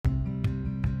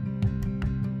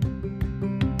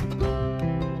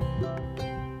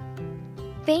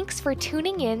Thanks for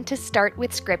tuning in to Start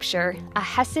with Scripture, a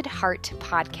Hesed Heart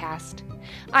podcast.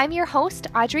 I'm your host,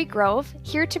 Audrey Grove,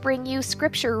 here to bring you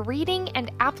scripture reading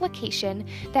and application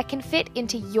that can fit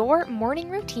into your morning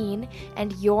routine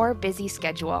and your busy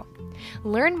schedule.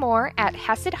 Learn more at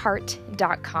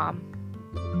HesedHeart.com.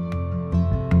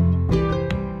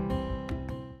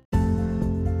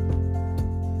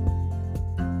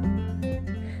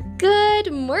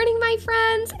 Good morning, my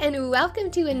friends, and welcome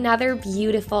to another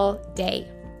beautiful day.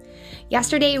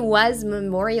 Yesterday was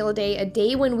Memorial Day, a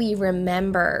day when we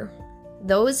remember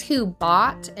those who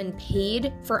bought and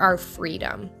paid for our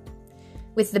freedom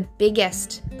with the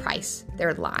biggest price,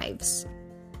 their lives.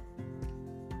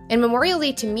 And Memorial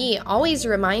Day to me always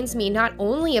reminds me not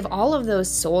only of all of those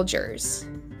soldiers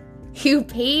who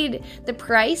paid the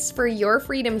price for your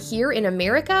freedom here in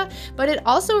America, but it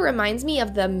also reminds me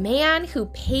of the man who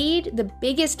paid the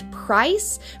biggest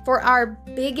price for our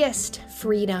biggest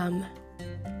freedom.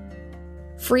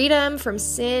 Freedom from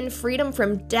sin, freedom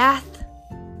from death,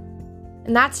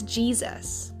 and that's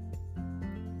Jesus.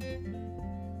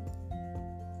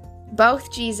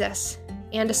 Both Jesus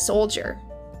and a soldier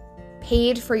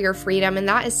paid for your freedom, and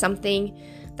that is something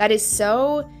that is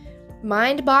so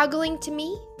mind-boggling to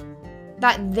me,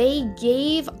 that they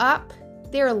gave up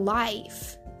their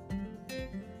life.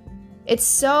 It's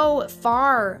so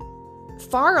far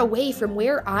away from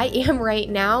where I am right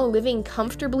now, living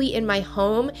comfortably in my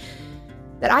home,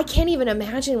 that I can't even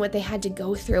imagine what they had to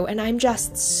go through. And I'm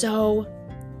just so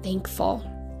thankful.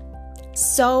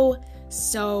 So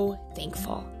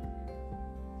thankful.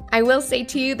 I will say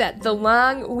to you that the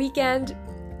long weekend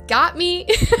got me.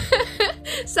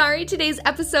 Sorry, today's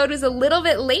episode was a little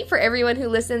bit late for everyone who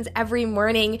listens every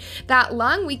morning. That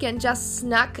long weekend just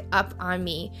snuck up on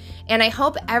me. And I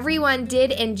hope everyone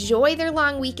did enjoy their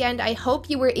long weekend. I hope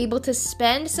you were able to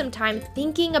spend some time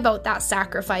thinking about that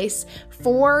sacrifice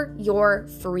for your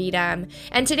freedom.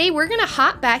 And today we're going to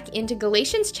hop back into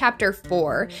Galatians chapter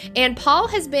 4. And Paul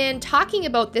has been talking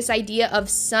about this idea of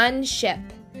sonship.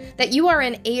 That you are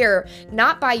an heir,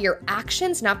 not by your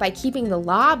actions, not by keeping the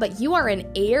law, but you are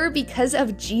an heir because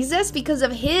of Jesus, because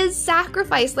of his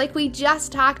sacrifice, like we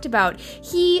just talked about.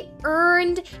 He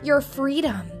earned your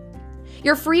freedom.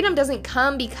 Your freedom doesn't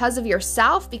come because of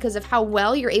yourself, because of how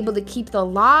well you're able to keep the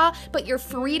law, but your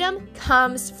freedom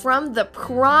comes from the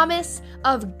promise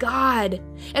of God.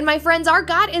 And my friends, our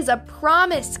God is a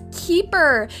promise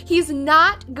keeper. He's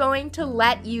not going to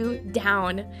let you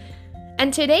down.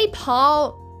 And today,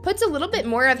 Paul puts a little bit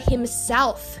more of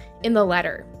himself in the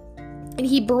letter. And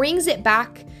he brings it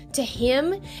back to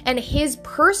him and his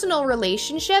personal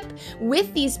relationship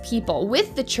with these people,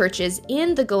 with the churches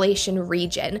in the Galatian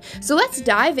region. So let's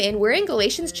dive in. We're in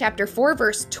Galatians chapter 4,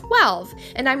 verse 12,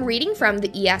 and I'm reading from the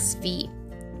ESV.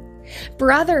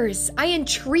 Brothers, I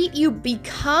entreat you,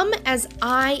 become as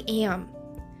I am,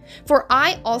 for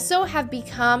I also have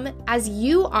become as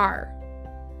you are.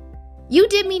 You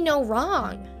did me no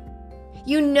wrong.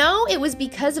 You know it was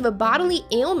because of a bodily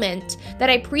ailment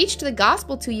that I preached the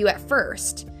gospel to you at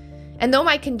first. And though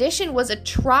my condition was a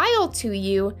trial to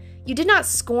you, you did not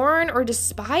scorn or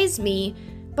despise me,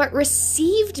 but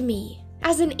received me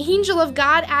as an angel of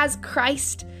God, as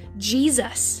Christ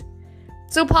Jesus.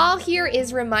 So Paul here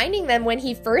is reminding them when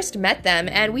he first met them,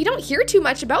 and we don't hear too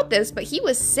much about this, but he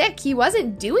was sick. He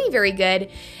wasn't doing very good.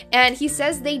 And he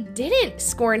says they didn't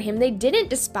scorn him. They didn't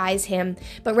despise him,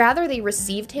 but rather they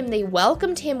received him. They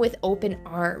welcomed him with open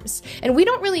arms. And we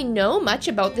don't really know much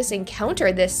about this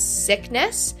encounter, this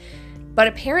sickness, but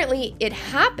apparently it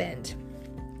happened.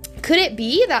 Could it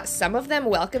be that some of them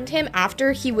welcomed him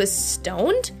after he was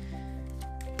stoned?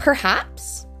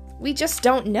 Perhaps. We just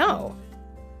don't know.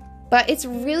 But it's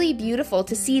really beautiful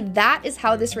to see that is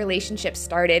how this relationship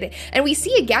started. And we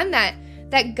see again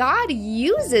that God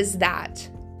uses that.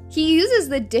 He uses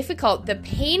the difficult, the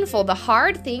painful, the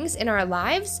hard things in our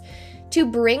lives to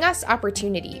bring us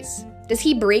opportunities. Does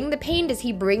he bring the pain? Does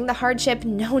he bring the hardship?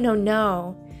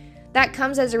 No. That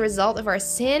comes as a result of our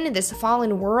sin, this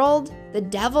fallen world, the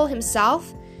devil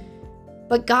himself.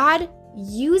 But God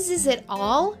uses it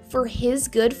all for his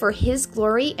good, for his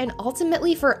glory, and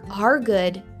ultimately for our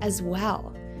good as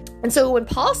well. And so when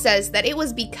Paul says that it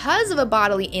was because of a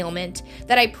bodily ailment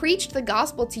that I preached the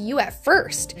gospel to you at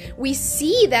first, we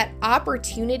see that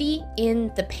opportunity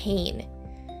in the pain.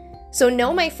 So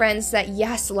know, my friends, that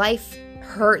yes, life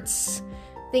hurts.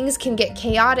 Things can get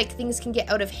chaotic. Things can get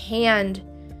out of hand.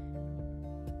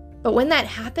 But when that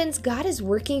happens, God is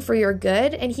working for your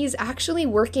good, and he's actually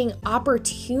working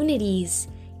opportunities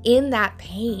in that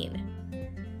pain.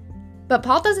 But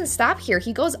Paul doesn't stop here.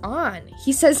 He goes on.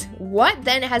 He says, what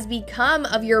then has become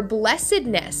of your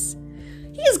blessedness?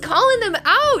 He is calling them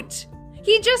out.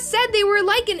 He just said they were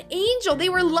like an angel. They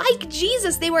were like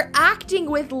Jesus. They were acting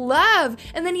with love.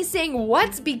 And then he's saying,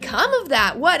 what's become of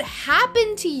that? What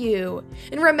happened to you?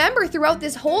 And remember, throughout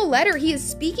this whole letter, he is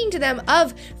speaking to them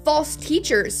of false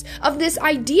teachers, of this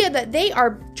idea that they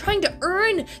are trying to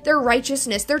earn their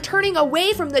righteousness. They're turning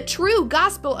away from the true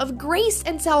gospel of grace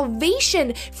and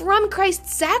salvation from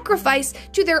Christ's sacrifice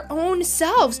to their own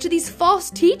selves, to these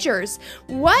false teachers.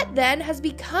 What then has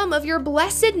become of your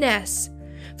blessedness?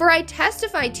 For I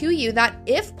testify to you that,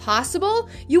 if possible,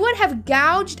 you would have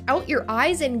gouged out your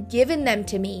eyes and given them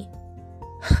to me.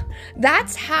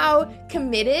 That's how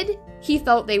committed he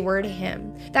felt they were to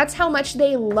him. That's how much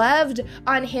they loved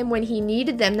on him when he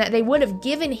needed them, that they would have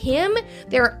given him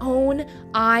their own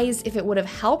eyes if it would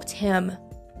have helped him.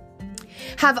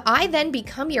 Have I then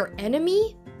become your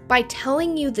enemy by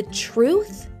telling you the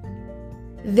truth?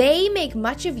 They make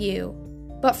much of you,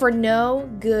 but for no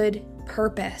good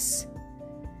purpose.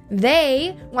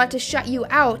 They want to shut you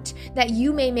out that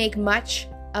you may make much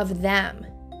of them.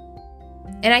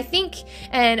 And I think,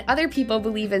 and other people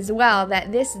believe as well,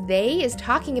 that this they is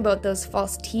talking about those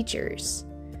false teachers.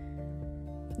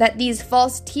 That these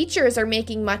false teachers are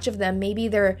making much of them. Maybe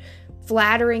they're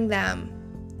flattering them,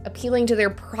 appealing to their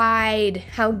pride,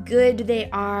 how good they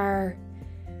are.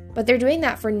 But they're doing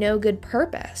that for no good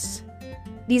purpose.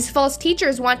 These false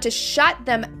teachers want to shut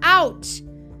them out,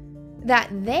 that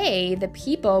they, the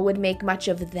people, would make much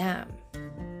of them.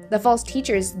 The false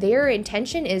teachers, their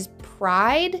intention is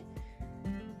pride,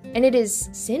 and it is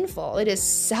sinful. It is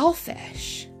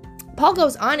selfish. Paul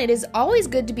goes on, it is always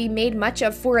good to be made much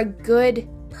of for a good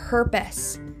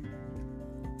purpose.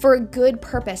 For a good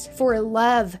purpose, for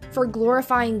love, for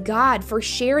glorifying God, for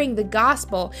sharing the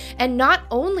gospel, and not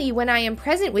only when I am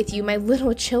present with you, my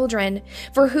little children,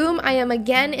 for whom I am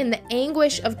again in the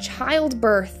anguish of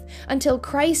childbirth, until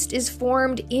Christ is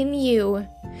formed in you.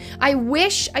 I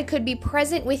wish I could be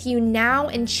present with you now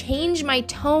and change my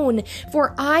tone,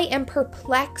 for I am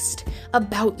perplexed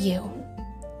about you.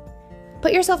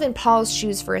 Put yourself in Paul's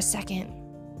shoes for a second.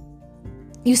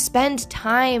 You spend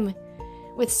time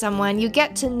with someone, you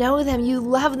get to know them, you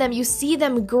love them, you see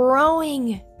them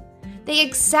growing. They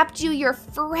accept you, you're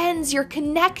friends, you're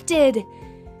connected.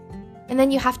 And then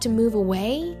you have to move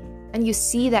away and you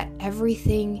see that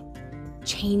everything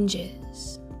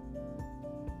changes.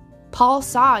 Paul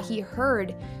saw, he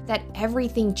heard that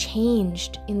everything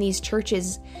changed in these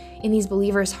churches, in these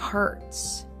believers'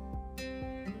 hearts.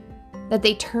 That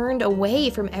they turned away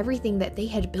from everything that they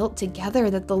had built together,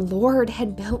 that the Lord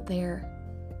had built there.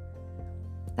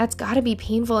 That's got to be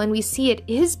painful, and we see it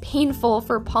is painful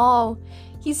for Paul.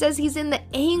 He says he's in the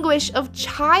anguish of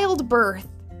childbirth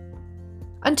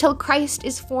until Christ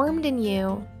is formed in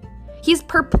you. He's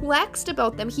perplexed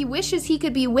about them. He wishes he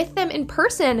could be with them in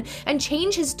person and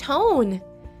change his tone,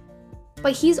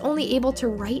 but he's only able to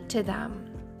write to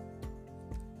them.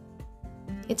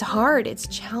 It's hard, it's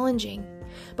challenging,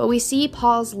 but we see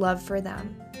Paul's love for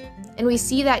them. And we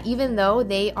see that even though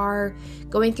they are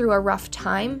going through a rough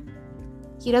time,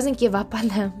 he doesn't give up on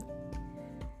them.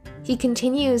 He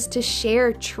continues to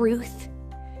share truth,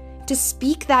 to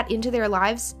speak that into their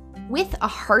lives with a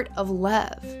heart of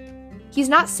love. He's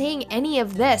not saying any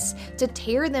of this to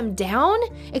tear them down,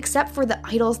 except for the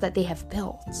idols that they have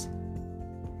built.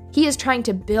 He is trying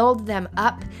to build them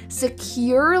up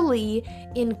securely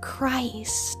in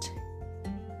Christ.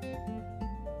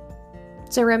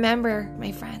 So remember,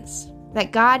 my friends,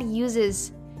 that God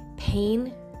uses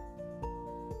pain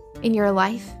in your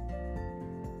life.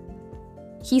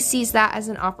 He sees that as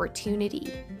an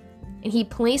opportunity, and he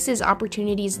places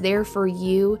opportunities there for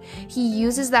you. He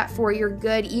uses that for your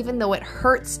good, even though it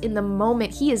hurts in the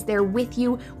moment. He is there with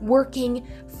you, working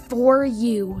for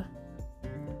you.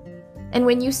 And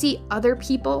when you see other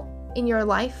people in your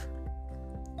life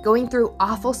going through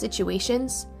awful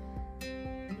situations,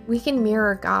 we can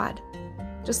mirror God.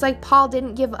 Just like Paul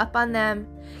didn't give up on them,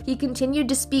 he continued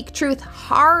to speak truth,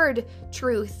 hard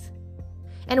truth.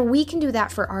 And we can do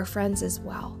that for our friends as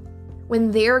well.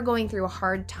 When they're going through a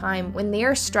hard time, when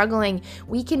they're struggling,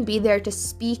 we can be there to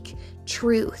speak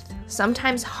truth.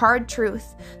 Sometimes hard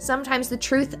truth, sometimes the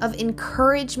truth of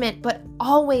encouragement, but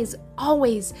always,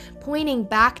 always pointing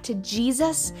back to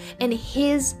Jesus and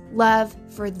his love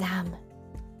for them.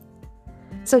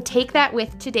 So take that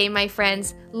with today, my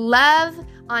friends. Love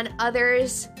on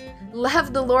others.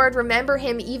 Love the Lord. Remember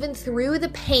him even through the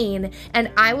pain.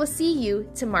 And I will see you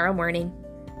tomorrow morning.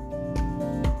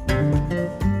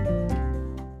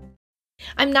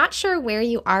 I'm not sure where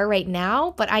you are right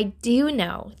now, but I do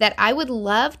know that I would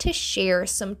love to share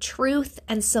some truth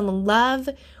and some love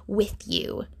with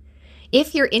you.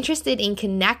 If you're interested in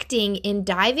connecting, in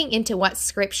diving into what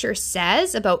scripture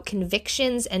says about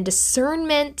convictions and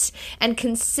discernment and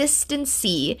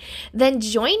consistency, then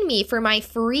join me for my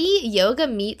free Yoga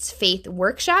Meets Faith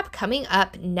workshop coming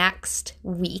up next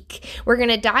week. We're going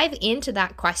to dive into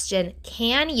that question,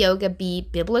 can yoga be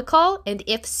biblical? And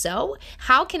if so,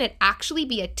 how can it actually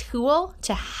be a tool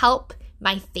to help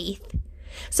my faith?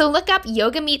 So look up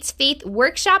Yoga Meets Faith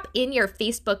workshop in your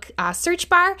Facebook search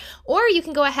bar, or you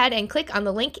can go ahead and click on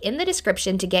the link in the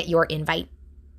description to get your invite.